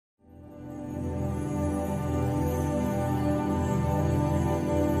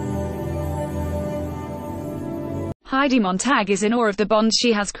Heidi Montag is in awe of the bond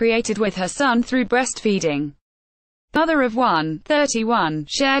she has created with her son through breastfeeding. Mother of one, 31,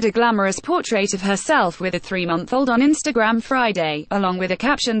 shared a glamorous portrait of herself with a 3-month-old on Instagram Friday, along with a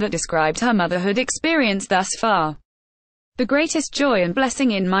caption that described her motherhood experience thus far. "The greatest joy and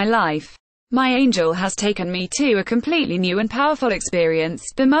blessing in my life. My angel has taken me to a completely new and powerful experience,"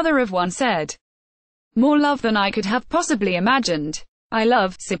 the mother of one said. "More love than I could have possibly imagined. I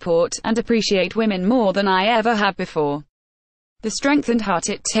love, support, and appreciate women more than I ever have before. The strength and heart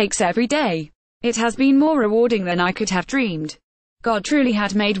it takes every day. It has been more rewarding than I could have dreamed. God truly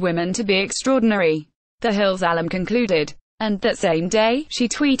had made women to be extraordinary," the Hills alum concluded. And that same day, she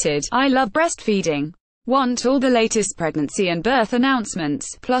tweeted, "I love breastfeeding. Want all the latest pregnancy and birth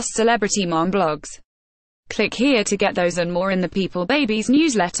announcements, plus celebrity mom blogs. Click here to get those and more in the People Babies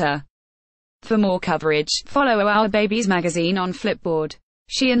newsletter. For more coverage, follow Our Babies magazine on Flipboard."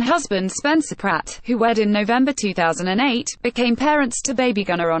 She and husband Spencer Pratt, who wed in November 2008, became parents to baby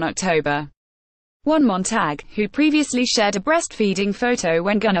Gunnar on October 1. Montag, who previously shared a breastfeeding photo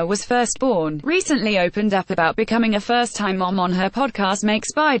when Gunnar was first born, recently opened up about becoming a first-time mom on her podcast Make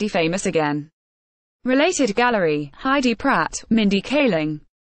Spidey Famous Again. Related gallery, Heidi Pratt, Mindy Kaling.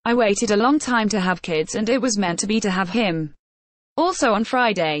 "I waited a long time to have kids and it was meant to be to have him." Also on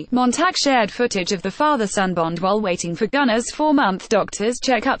Friday, Montag shared footage of the father-son bond while waiting for Gunnar's 4-month doctor's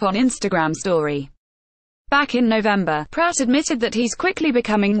checkup on Instagram story. Back in November, Pratt admitted that he's quickly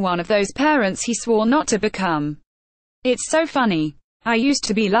becoming one of those parents he swore not to become. "It's so funny. I used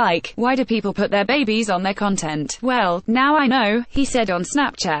to be like, why do people put their babies on their content? Well, now I know," he said on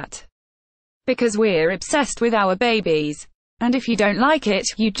Snapchat. "Because we're obsessed with our babies. And if you don't like it,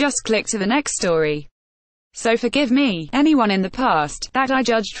 you just click to the next story. So forgive me, anyone in the past, that I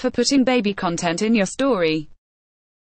judged for putting baby content in your story.